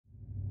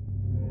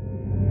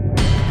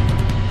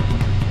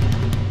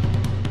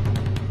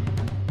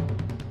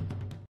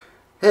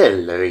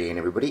Hello again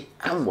everybody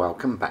and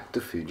welcome back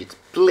to Fujit's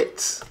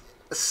Blitz.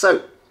 So,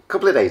 a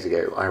couple of days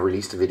ago I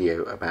released a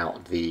video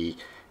about the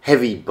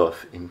heavy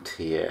buff in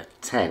tier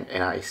 10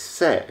 and I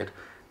said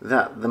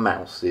that the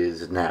mouse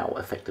is now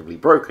effectively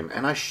broken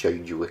and I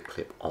showed you a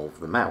clip of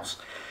the mouse.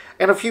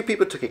 And a few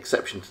people took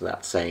exception to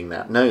that, saying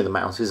that no, the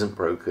mouse isn't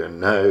broken,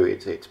 no,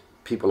 it's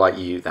people like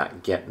you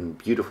that get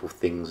beautiful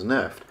things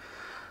nerfed.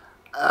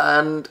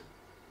 And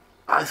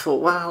I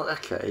thought, well,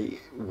 okay,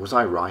 was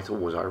I right or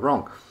was I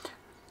wrong?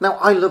 Now,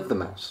 I love the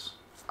mouse.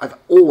 I've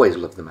always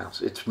loved the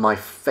mouse. It's my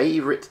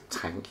favourite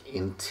tank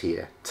in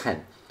tier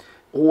 10.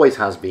 Always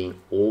has been,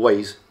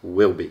 always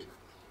will be.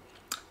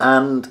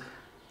 And,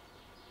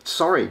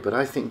 sorry, but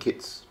I think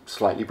it's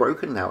slightly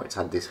broken now. It's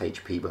had this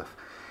HP buff.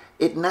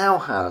 It now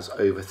has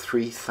over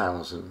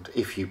 3,000,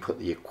 if you put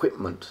the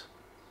equipment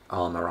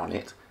armour on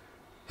it,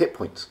 hit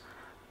points.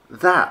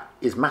 That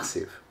is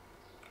massive.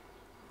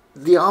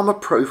 The armour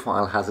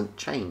profile hasn't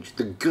changed.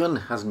 The gun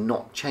has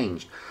not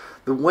changed.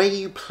 The way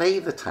you play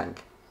the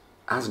tank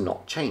has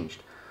not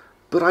changed.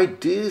 But I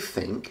do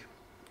think,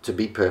 to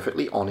be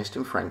perfectly honest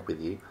and frank with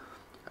you,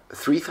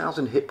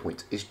 3,000 hit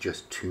points is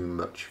just too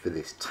much for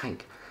this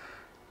tank.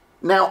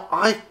 Now,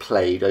 I've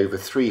played over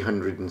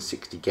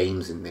 360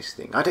 games in this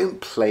thing. I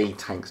don't play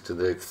tanks to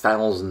the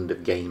 1,000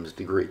 of games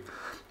degree.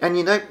 And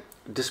you know,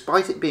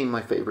 despite it being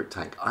my favourite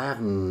tank, I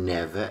have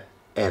never,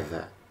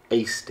 ever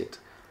aced it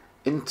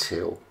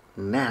until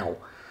now.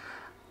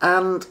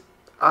 And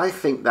I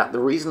think that the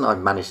reason I've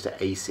managed to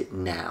ace it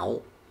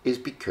now is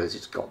because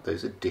it's got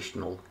those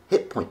additional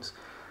hit points.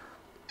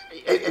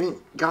 I mean,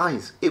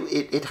 guys,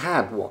 it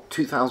had, what,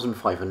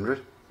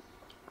 2,500?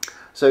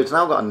 So it's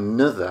now got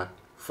another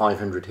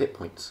 500 hit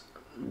points,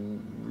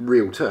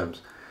 real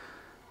terms.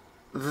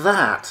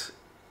 That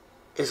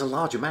is a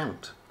large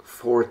amount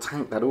for a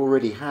tank that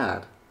already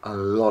had a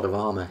lot of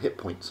armour hit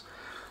points.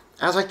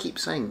 As I keep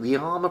saying, the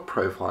armour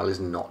profile is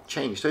not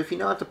changed. So if you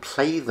know how to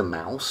play the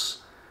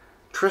mouse,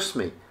 trust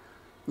me,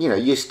 you know,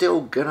 you're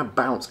still going to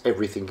bounce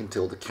everything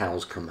until the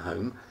cows come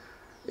home,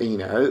 you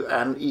know,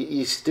 and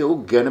you're still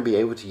going to be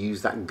able to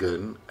use that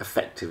gun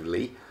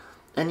effectively,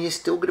 and you're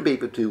still going to be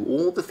able to do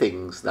all the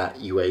things that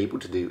you were able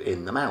to do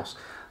in the mouse.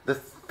 The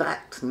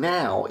fact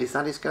now is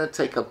that it's going to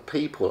take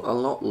people a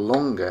lot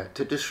longer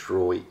to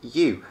destroy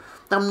you.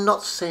 Now, I'm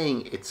not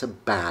saying it's a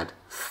bad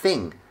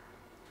thing,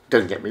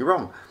 don't get me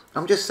wrong.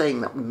 I'm just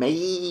saying that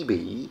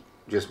maybe,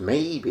 just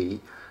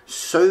maybe,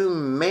 so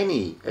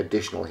many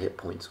additional hit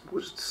points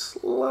was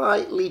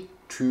slightly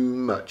too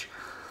much.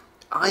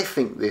 I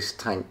think this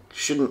tank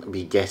shouldn't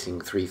be getting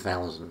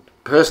 3,000,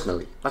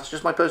 personally. That's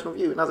just my personal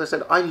view. And as I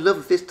said, I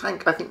love this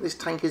tank. I think this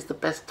tank is the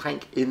best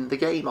tank in the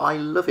game. I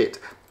love it.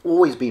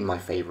 Always been my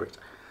favourite.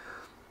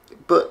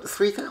 But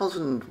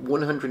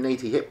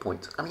 3,180 hit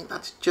points, I mean,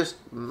 that's just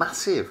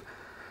massive.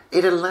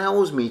 It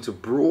allows me to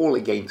brawl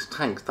against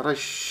tanks that I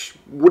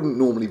wouldn't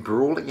normally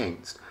brawl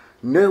against,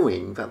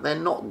 knowing that they're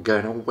not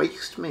going to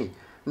waste me,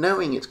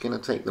 knowing it's going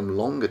to take them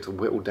longer to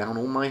whittle down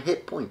all my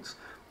hit points.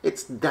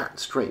 It's that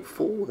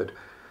straightforward.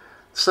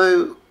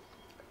 So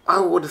I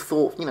would have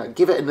thought, you know,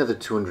 give it another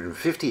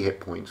 250 hit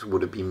points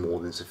would have been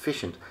more than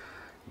sufficient.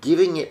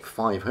 Giving it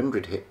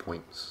 500 hit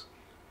points,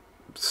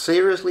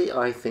 seriously,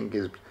 I think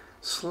is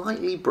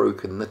slightly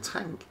broken the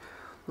tank.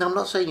 Now, I'm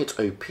not saying it's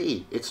OP.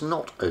 It's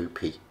not OP.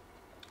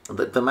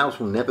 The mouse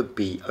will never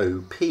be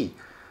OP.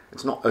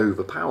 It's not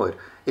overpowered.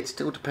 It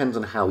still depends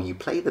on how you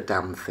play the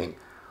damn thing.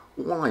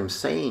 All I'm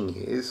saying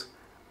is,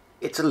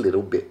 it's a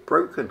little bit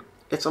broken.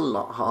 It's a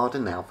lot harder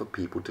now for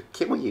people to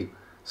kill you.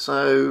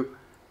 So,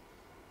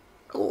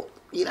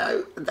 you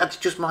know, that's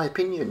just my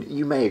opinion.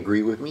 You may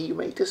agree with me, you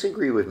may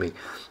disagree with me.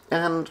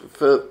 And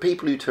for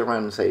people who turn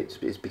around and say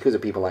it's because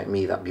of people like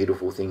me that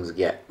beautiful things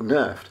get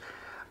nerfed,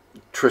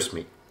 trust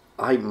me,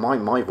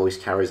 my voice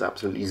carries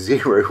absolutely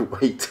zero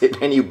weight in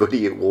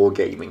anybody at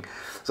wargaming.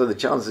 So the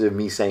chances of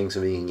me saying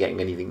something and getting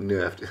anything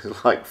nerfed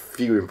is like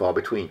few and far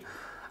between.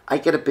 I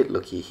get a bit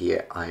lucky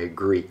here, I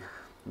agree,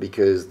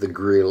 because the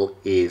grill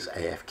is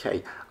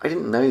AFK. I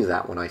didn't know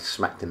that when I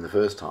smacked him the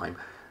first time,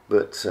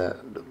 but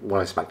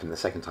when I smacked him the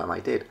second time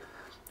I did.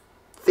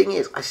 Thing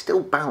is, I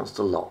still bounced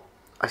a lot.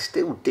 I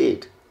still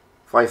did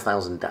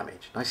 5,000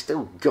 damage. I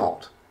still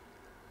got,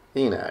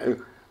 you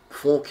know,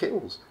 4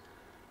 kills.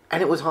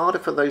 And it was harder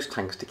for those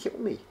tanks to kill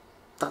me.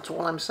 That's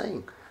all I'm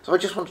saying. So I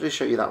just wanted to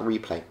show you that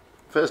replay.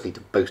 Firstly,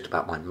 to boast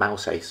about my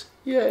mouse ace.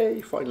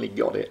 Yay, finally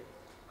got it.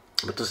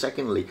 But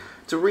secondly,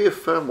 to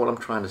reaffirm what I'm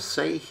trying to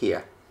say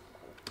here.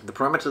 The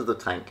parameters of the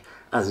tank,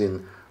 as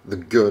in the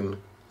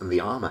gun and the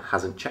armour,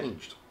 hasn't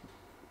changed.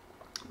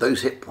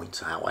 Those hit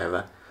points,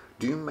 however,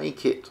 do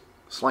make it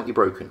slightly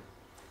broken.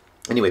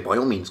 Anyway, by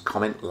all means,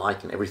 comment,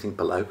 like, and everything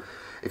below.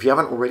 If you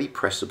haven't already,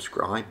 press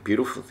subscribe.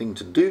 Beautiful thing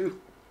to do.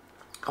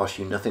 Costs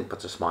you nothing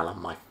but a smile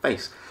on my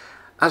face.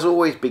 As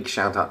always, big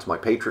shout out to my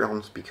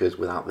Patreons, because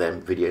without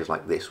them, videos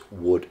like this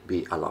would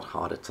be a lot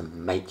harder to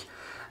make.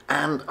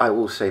 And I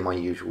will say my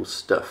usual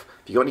stuff.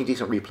 If you got any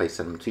decent replays,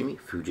 send them to me,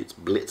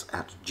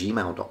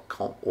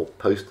 fujitsblitz@gmail.com, or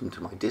post them to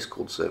my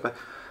Discord server.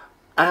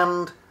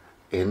 And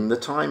in the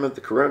time of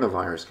the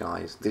coronavirus,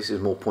 guys, this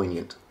is more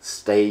poignant.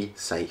 Stay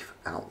safe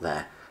out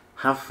there.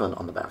 Have fun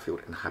on the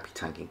battlefield and happy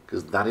tanking,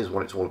 because that is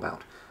what it's all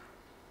about.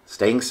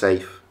 Staying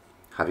safe,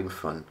 having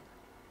fun,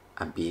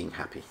 and being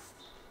happy.